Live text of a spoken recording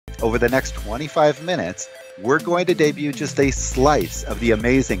over the next 25 minutes, we're going to debut just a slice of the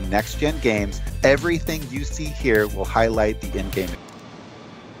amazing next-gen games. Everything you see here will highlight the in-game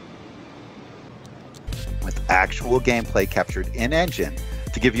with actual gameplay captured in-engine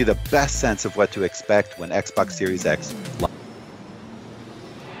to give you the best sense of what to expect when Xbox Series X launches.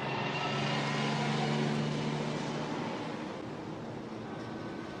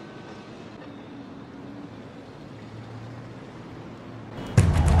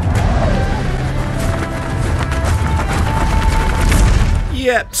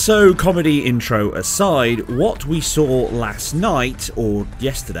 Yep, so comedy intro aside, what we saw last night, or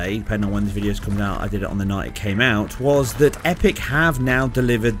yesterday, depending on when this video is coming out, I did it on the night it came out, was that Epic have now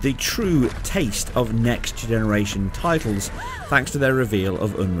delivered the true taste of next generation titles, thanks to their reveal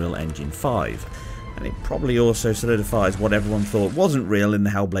of Unreal Engine 5. And it probably also solidifies what everyone thought wasn't real in the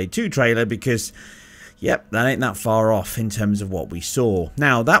Hellblade 2 trailer, because yep, that ain't that far off in terms of what we saw.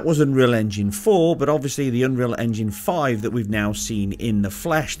 Now, that was Unreal Engine 4, but obviously the Unreal Engine 5 that we've now seen in the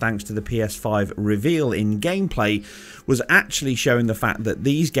flesh, thanks to the PS5 reveal in gameplay, was actually showing the fact that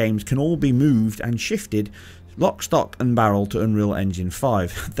these games can all be moved and shifted lock, stock and barrel to Unreal Engine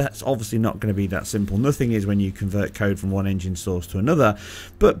 5. That's obviously not going to be that simple. Nothing is when you convert code from one engine source to another.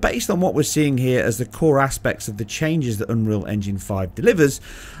 But based on what we're seeing here as the core aspects of the changes that Unreal Engine 5 delivers,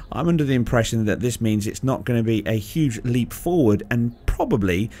 I'm under the impression that this means it's not going to be a huge leap forward, and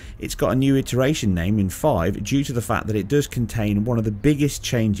probably it's got a new iteration name in 5 due to the fact that it does contain one of the biggest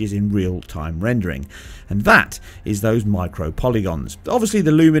changes in real-time rendering, and that is those micro polygons. Obviously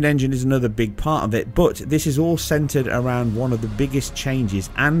the Lumen Engine is another big part of it, but this is all centered around one of the biggest changes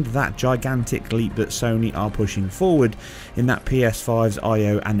and that gigantic leap that Sony are pushing forward in that PS5's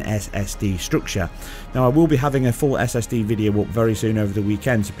I/O and SSD structure. Now, I will be having a full SSD video up very soon over the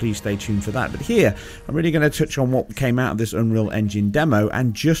weekend, so please stay tuned for that. But here, I'm really going to touch on what came out of this Unreal Engine demo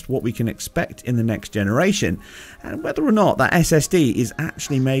and just what we can expect in the next generation, and whether or not that SSD is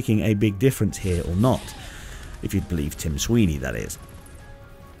actually making a big difference here or not. If you'd believe Tim Sweeney, that is.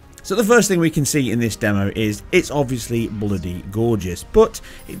 So the first thing we can see in this demo is it's obviously bloody gorgeous, but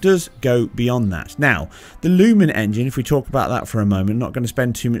it does go beyond that. Now, the Lumen Engine, if we talk about that for a moment, not going to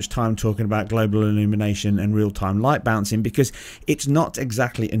spend too much time talking about global illumination and real-time light bouncing because it's not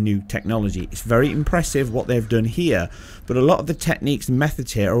exactly a new technology. It's very impressive what they've done here, but a lot of the techniques and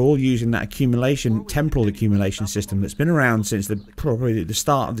methods here are all using that accumulation, temporal accumulation system that's been around since probably the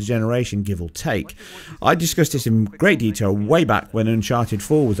start of the generation, give or take. I discussed this in great detail way back when Uncharted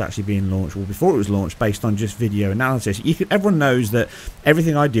 4 was actually being launched, or before it was launched, based on just video analysis. Everyone knows that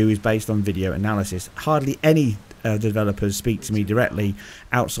everything I do is based on video analysis. Hardly any developers speak to me directly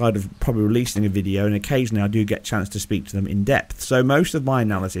outside of probably releasing a video, and occasionally I do get a chance to speak to them in depth. So most of my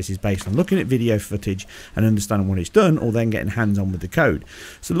analysis is based on looking at video footage and understanding what it's done, or then getting hands-on with the code.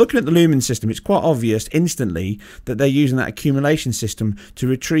 So looking at the Lumen system, it's quite obvious instantly that they're using that accumulation system to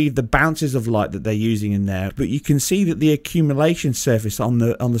retrieve the bounces of light that they're using in there. But you can see that the accumulation surface on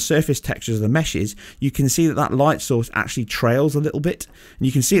the surface textures of the meshes, you can see that that light source actually trails a little bit, and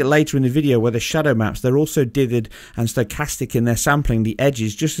you can see it later in the video where the shadow maps, they're also dithered and stochastic in their sampling the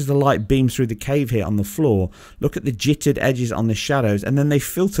edges just as the light beams through the cave here on the floor. Look at the jittered edges on the shadows, and then they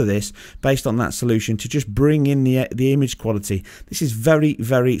filter this based on that solution to just bring in the image quality. This is very,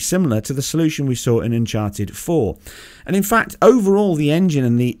 very similar to the solution we saw in Uncharted 4. And in fact, overall, the engine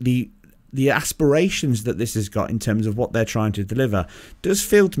and the aspirations that this has got in terms of what they're trying to deliver does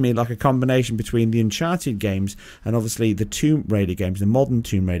feel to me like a combination between the Uncharted games and obviously the Tomb Raider games, the modern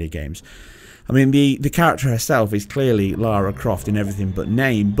Tomb Raider games. I mean, the character herself is clearly Lara Croft in everything but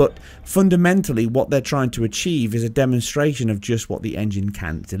name, but fundamentally what they're trying to achieve is a demonstration of just what the engine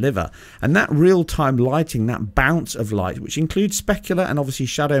can deliver. And that real-time lighting, that bounce of light, which includes specular and obviously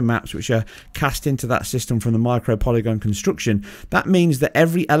shadow maps which are cast into that system from the micro polygon construction, that means that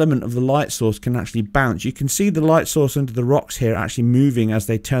every element of the light source can actually bounce. You can see the light source under the rocks here actually moving as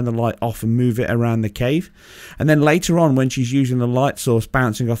they turn the light off and move it around the cave. And then later on, when she's using the light source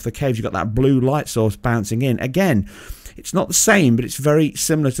bouncing off the cave, you've got that blue light source bouncing in. Again, it's not the same, but it's very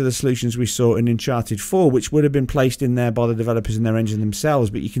similar to the solutions we saw in Uncharted 4, which would have been placed in there by the developers in their engine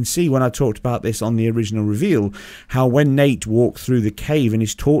themselves. But you can see when I talked about this on the original reveal, how when Nate walked through the cave and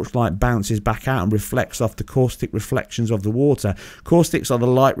his torchlight bounces back out and reflects off the caustic reflections of the water. Caustics are the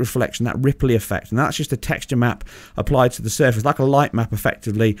light reflection, that ripply effect, and that's just a texture map applied to the surface, like a light map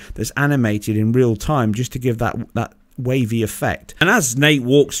effectively, that's animated in real time just to give that wavy effect. And as Nate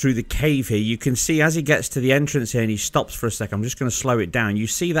walks through the cave here, you can see as he gets to the entrance here and he stops for a second, I'm just going to slow it down, you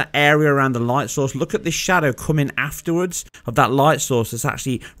see that area around the light source. Look at this shadow coming afterwards of that light source that's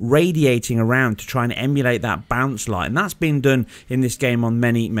actually radiating around to try and emulate that bounce light, and that's been done in this game on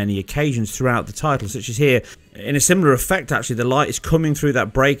many occasions throughout the title, such as here. In a similar effect, actually, the light is coming through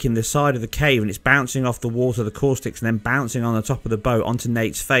that break in the side of the cave and it's bouncing off the water, the caustics, and then bouncing on the top of the boat onto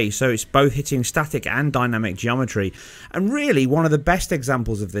Nate's face. So it's both hitting static and dynamic geometry. And really, one of the best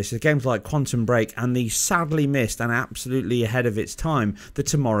examples of this is games like Quantum Break and the sadly missed and absolutely ahead of its time, The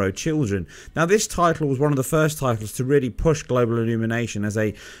Tomorrow Children. Now, this title was one of the first titles to really push global illumination as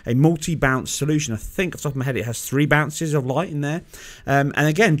a multi-bounce solution. I think off the top of my head it has 3 bounces of light in there. And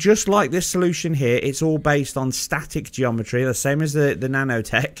again, just like this solution here, it's all based on static geometry, the same as the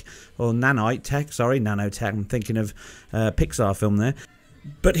nanotech, or nanite tech, sorry, nanotech, I'm thinking of Pixar film there.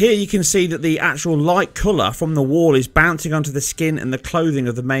 But here you can see that the actual light colour from the wall is bouncing onto the skin and the clothing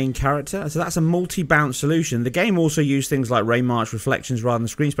of the main character. So that's a multi-bounce solution. The game also used things like ray march reflections rather than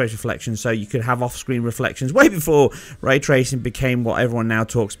screen space reflections, so you could have off-screen reflections way before ray tracing became what everyone now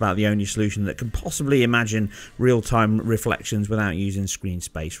talks about, the only solution that can possibly imagine real-time reflections without using screen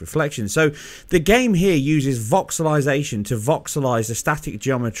space reflections. So the game here uses voxelization to voxelize the static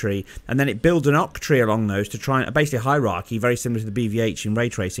geometry, and then it builds an octree along those to try and basically a hierarchy, very similar to the BVH in ray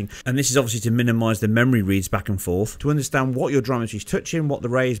tracing, and this is obviously to minimize the memory reads back and forth to understand what your geometry is touching, what the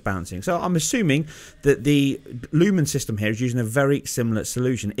ray is bouncing. So I'm assuming that the Lumen system here is using a very similar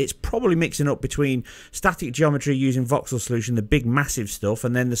solution. It's probably mixing up between static geometry using voxel solution, the big massive stuff,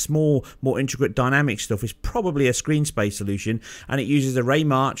 and then the small, more intricate dynamic stuff is probably a screen space solution, and it uses a ray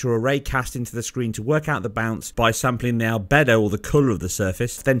march or a ray cast into the screen to work out the bounce by sampling the albedo, or the color of the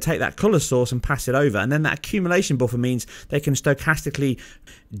surface, then take that color source and pass it over, and then that accumulation buffer means they can stochastically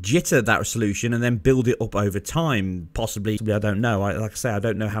jitter that solution and then build it up over time, possibly. I don't know. Like I say, I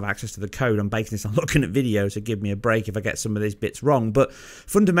don't know, have access to the code. I'm basing this on looking at videos, so give me a break if I get some of these bits wrong, but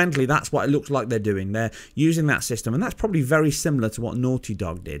fundamentally that's what it looks like they're doing. They're using that system, and that's probably very similar to what Naughty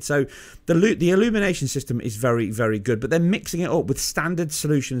Dog did. So the Illumination system is very good, but they're mixing it up with standard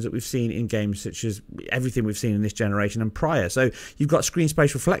solutions that we've seen in games such as everything we've seen in this generation and prior. So you've got screen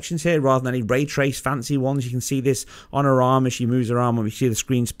space reflections here rather than any ray trace fancy ones. You can see this on her arm as she moves her arm, and we see the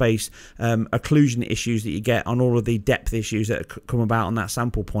screen space occlusion issues that you get on all of the depth issues that come about on that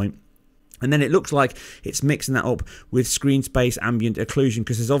sample point. And then it looks like it's mixing that up with screen space ambient occlusion,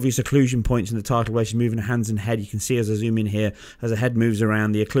 because there's obvious occlusion points in the title where she's moving her hands and head. You can see as I zoom in here, as her head moves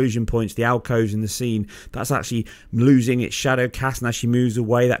around, the occlusion points, the alcoves in the scene, that's actually losing its shadow cast, and as she moves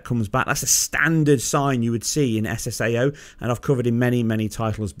away, that comes back. That's a standard sign you would see in SSAO, and I've covered in many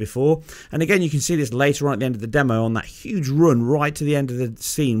titles before. And again, you can see this later on at the end of the demo on that huge run right to the end of the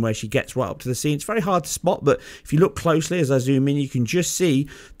scene where she gets right up to the scene. It's very hard to spot, but if you look closely as I zoom in, you can just see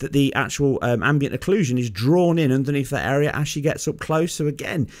that the actual ambient occlusion is drawn in underneath that area as she gets up close. So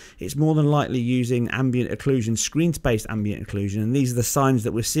again, it's more than likely using ambient occlusion, screen space ambient occlusion, and these are the signs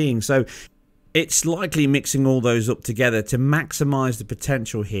that we're seeing. So it's likely mixing all those up together to maximize the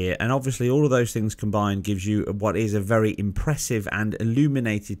potential here, and obviously all of those things combined gives you what is a very impressive and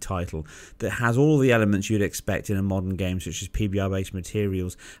illuminated title that has all the elements you'd expect in a modern game, such as PBR based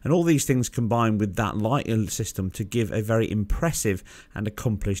materials, and all these things combined with that light system to give a very impressive and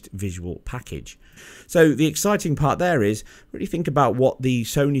accomplished visual package. So the exciting part there is really think about what the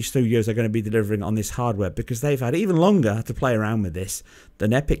Sony studios are going to be delivering on this hardware, because they've had even longer to play around with this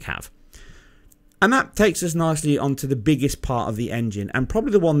than Epic have. And that takes us nicely onto the biggest part of the engine, and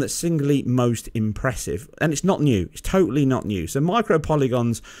probably the one that's singly most impressive. And it's not new. It's totally not new. So Micro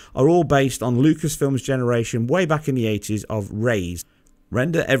Polygons are all based on Lucasfilm's generation way back in the 80s of rays.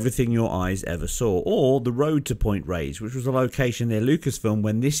 Render everything your eyes ever saw, or the Road to Point rays, which was a location near Lucasfilm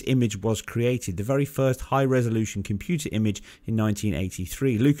when this image was created, the very first high-resolution computer image in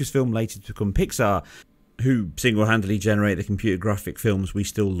 1983. Lucasfilm later to become Pixar, who single-handedly generate the computer graphic films we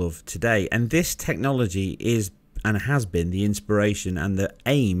still love today. And this technology is and has been the inspiration and the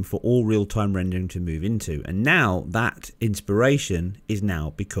aim for all real-time rendering to move into. And now that inspiration is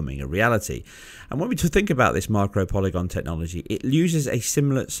now becoming a reality. And when we think about this micro polygon technology, it uses a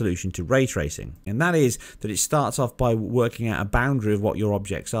similar solution to ray tracing. And that is that it starts off by working out a boundary of what your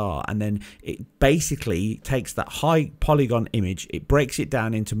objects are, and then it basically takes that high polygon image, it breaks it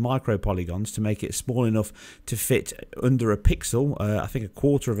down into micro polygons to make it small enough to fit under a pixel. I think a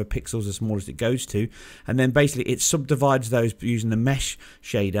quarter of a pixel is as small as it goes to, and then basically it subdivides those using the mesh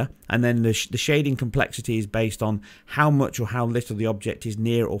shader, and then the shading complexity is based on how much or how little the object is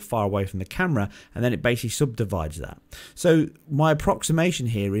near or far away from the camera, and then it basically subdivides that. So my approximation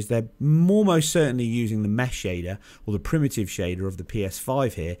here is they're almost certainly using the mesh shader or the primitive shader of the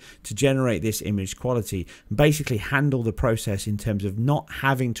PS5 here to generate this image quality and basically handle the process in terms of not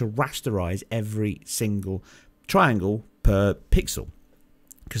having to rasterize every single triangle per pixel,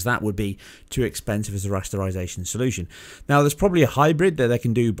 because that would be too expensive as a rasterization solution. Now, there's probably a hybrid that they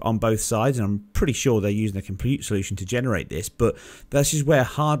can do on both sides, and I'm pretty sure they're using a compute solution to generate this, but this is where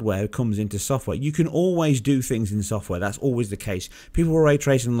hardware comes into software. You can always do things in software. That's always the case. People were ray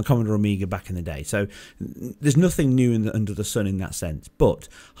tracing on the Commodore Amiga back in the day, so there's nothing new under the sun in that sense, but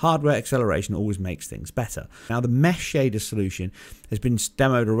hardware acceleration always makes things better. Now, the mesh shader solution has been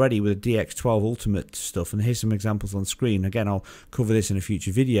demoed already with the DX12 Ultimate stuff, and here's some examples on screen. Again, I'll cover this in a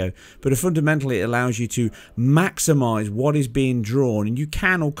future video, but fundamentally it allows you to maximize what is being drawn, and you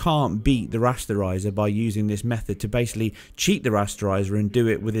can or can't beat the rasterizer by using this method to basically cheat the rasterizer and do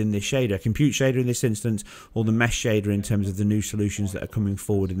it within this shader, compute shader in this instance, or the mesh shader in terms of the new solutions that are coming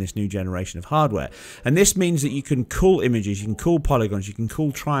forward in this new generation of hardware. And this means that you can cull images, you can cull polygons, you can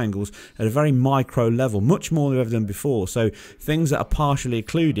cull triangles at a very micro level, much more than we've ever done before. So things that are partially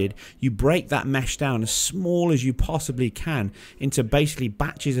occluded, you break that mesh down as small as you possibly can into basically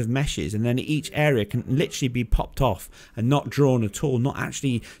batches of meshes, and then each area can literally be popped off and not drawn at all, not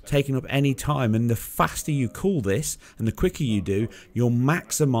actually taking up any time. And the faster you cull this and the quicker you do, you're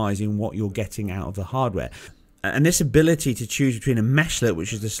maximizing what you're getting out of the hardware. And this ability to choose between a meshlet,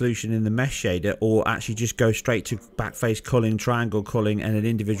 which is the solution in the mesh shader, or actually just go straight to backface culling, triangle culling, and an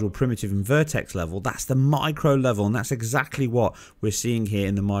individual primitive and vertex level, that's the micro level, and that's exactly what we're seeing here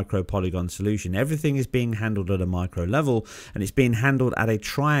in the micro polygon solution. Everything is being handled at a micro level, and it's being handled at a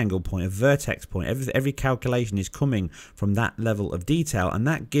triangle point, a vertex point. Every calculation is coming from that level of detail, and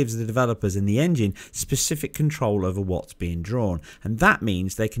that gives the developers in the engine specific control over what's being drawn. And that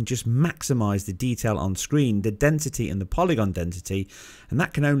means they can just maximize the detail on screen, the density and the polygon density, and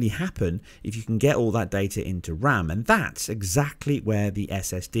that can only happen if you can get all that data into RAM. And that's exactly where the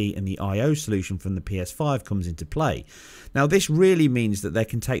SSD and the I/O solution from the PS5 comes into play. Now, this really means that they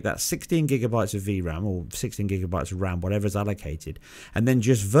can take that 16 gigabytes of VRAM or 16 gigabytes of RAM, whatever is allocated, and then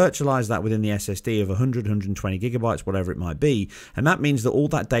just virtualize that within the SSD of 100, 120 gigabytes, whatever it might be. And that means that all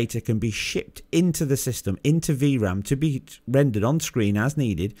that data can be shipped into the system, into VRAM, to be rendered on screen as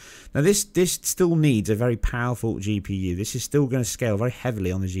needed. Now, this still needs a very powerful GPU. This is still going to scale very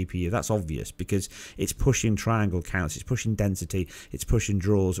heavily on the GPU. That's obvious because it's pushing triangle counts, it's pushing density, it's pushing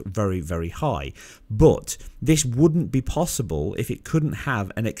draws very, very high. But this wouldn't be possible if it couldn't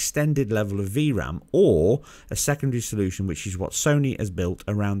have an extended level of VRAM or a secondary solution, which is what Sony has built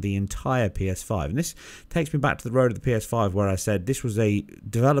around the entire PS5. And this takes me back to the road of the PS5, where I said this was a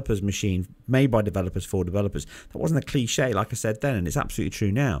developer's machine made by developers for developers. That wasn't a cliche, like I said then, and it's absolutely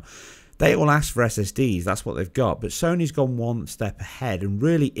true now. They all asked for SSDs, that's what they've got, but Sony's gone one step ahead and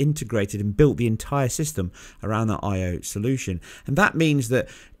really integrated and built the entire system around that I/O solution. And that means that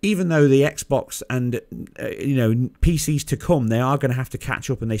even though the Xbox and PCs to come, they are going to have to catch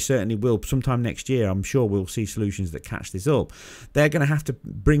up, and they certainly will sometime next year. I'm sure we'll see solutions that catch this up. They're going to have to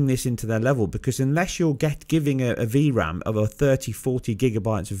bring this into their level, because unless you're giving a VRAM of a 30, 40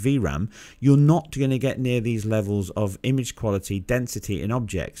 gigabytes of VRAM, you're not going to get near these levels of image quality, density in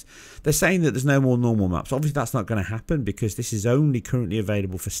objects. They're saying that there's no more normal maps. Obviously, that's not going to happen because this is only currently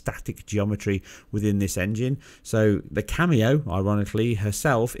available for static geometry within this engine. So the Cameo, ironically,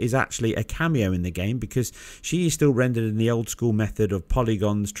 herself, is actually a cameo in the game, because she is still rendered in the old school method of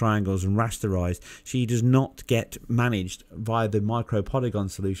polygons, triangles, and rasterized. She does not get managed via the micro polygon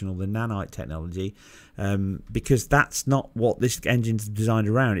solution or the nanite technology, because that's not what this engine's designed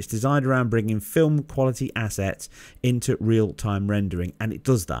around. It's designed around bringing film quality assets into real-time rendering, and it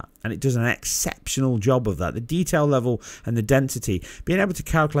does that, and it does an exceptional job of that. The detail level and the density, being able to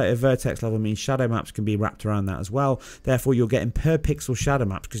calculate a vertex level means shadow maps can be wrapped around that as well. Therefore, you're getting per pixel shadow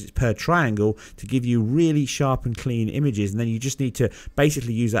maps because it's per triangle to give you really sharp and clean images, and then you just need to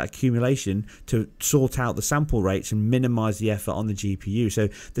basically use that accumulation to sort out the sample rates and minimize the effort on the GPU. So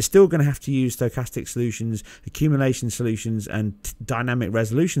they're still going to have to use stochastic solutions, accumulation solutions, and dynamic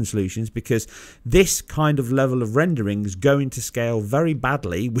resolution solutions, because this kind of level of rendering is going to scale very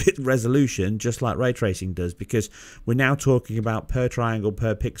badly with resolution, just like ray tracing does, because we're now talking about per triangle,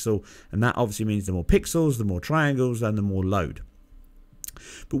 per pixel, and that obviously means the more pixels, the more triangles, and the more load.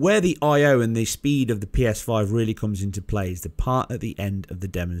 But where the I/O and the speed of the PS5 really comes into play is the part at the end of the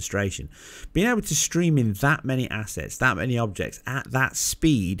demonstration. Being able to stream in that many assets, that many objects at that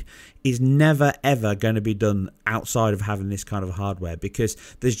speed is never ever going to be done outside of having this kind of hardware, because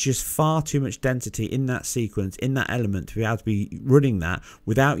there's just far too much density in that sequence, in that element, to be able to be running that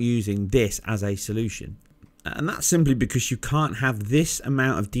without using this as a solution. And that's simply because you can't have this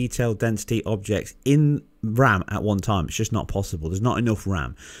amount of detailed density objects in RAM at one time. It's just not possible. There's not enough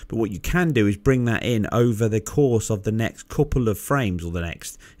RAM. But what you can do is bring that in over the course of the next couple of frames, or the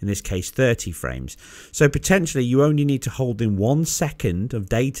next, in this case, 30 frames. So potentially you only need to hold in 1 second of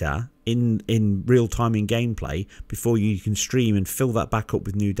data in real time in gameplay before you can stream and fill that back up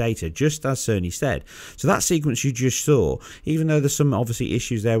with new data, just as Cerny said. So that sequence you just saw, even though there's some obviously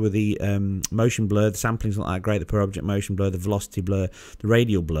issues there with the motion blur, the sampling's not that great, the per object motion blur, the velocity blur, the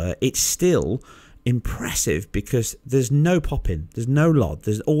radial blur, it's still impressive because there's no pop-in, there's no LOD,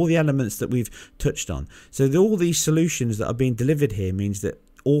 there's all the elements that we've touched on. So all these solutions that are being delivered here means that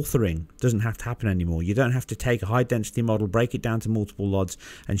authoring doesn't have to happen anymore. You don't have to take a high density model, break it down to multiple LODs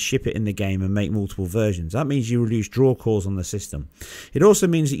and ship it in the game and make multiple versions. That means you reduce draw calls on the system. It also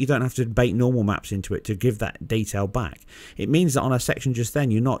means that you don't have to bake normal maps into it to give that detail back. It means that on a section just then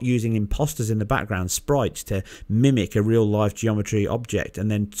you're not using imposters in the background, sprites, to mimic a real life geometry object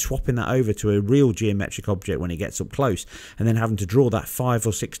and then swapping that over to a real geometric object when it gets up close and then having to draw that 5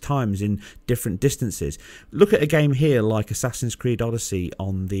 or 6 times in different distances. Look at a game here like Assassin's Creed Odyssey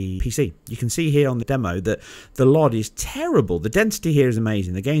on the PC. You can see here on the demo that the LOD is terrible. The density here is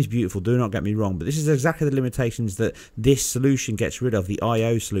amazing. The game's beautiful, do not get me wrong, but this is exactly the limitations that this solution gets rid of, the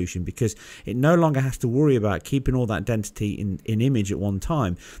I/O solution, because it no longer has to worry about keeping all that density in image at one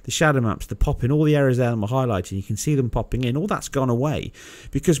time. The shadow maps, the popping, all the errors there I'm highlighting, you can see them popping in. All that's gone away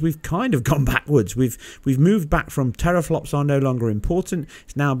because we've kind of gone backwards. We've moved back from teraflops are no longer important.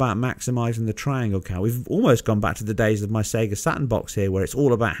 It's now about maximizing the triangle count. We've almost gone back to the days of my Sega Saturn box here, where it's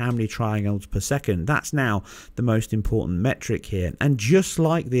all about how many triangles per second. That's now the most important metric here. And just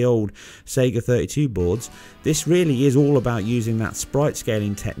like the old Sega 32 boards, this really is all about using that sprite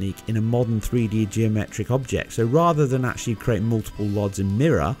scaling technique in a modern 3D geometric object. So rather than actually create multiple LODs and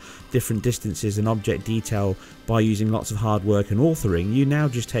mirror different distances and object detail by using lots of hard work and authoring, you now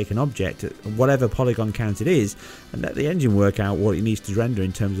just take an object at whatever polygon count it is and let the engine work out what it needs to render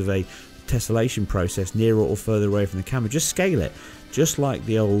in terms of a tessellation process nearer or further away from the camera. Just scale it, just like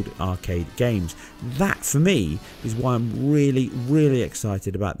the old arcade games. That for me is why I'm really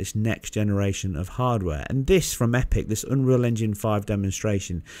excited about this next generation of hardware. And this from Epic, this Unreal Engine 5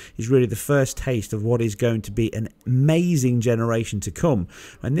 demonstration, is really the first taste of what is going to be an amazing generation to come.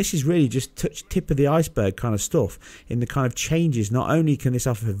 And this is really just tip of the iceberg kind of stuff in the kind of changes not only can this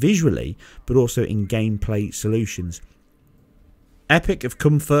offer visually but also in gameplay solutions. Epic have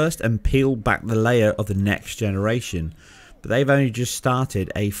come first and peeled back the layer of the next generation, but they've only just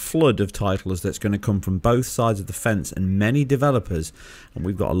started a flood of titles that's going to come from both sides of the fence and many developers, and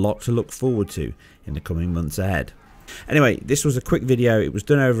we've got a lot to look forward to in the coming months ahead. Anyway, this was a quick video. It was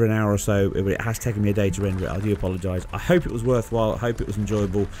done over an hour or so. It has taken me a day to render it. I do apologise. I hope it was worthwhile. I hope it was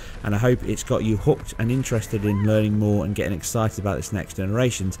enjoyable. And I hope it's got you hooked and interested in learning more and getting excited about this next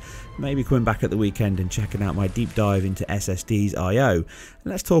generations. Maybe coming back at the weekend and checking out my deep dive into SSDs I/O. And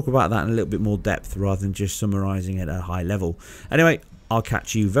let's talk about that in a little bit more depth rather than just summarising at a high level. Anyway, I'll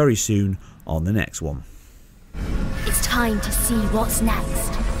catch you very soon on the next one. It's time to see what's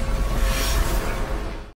next.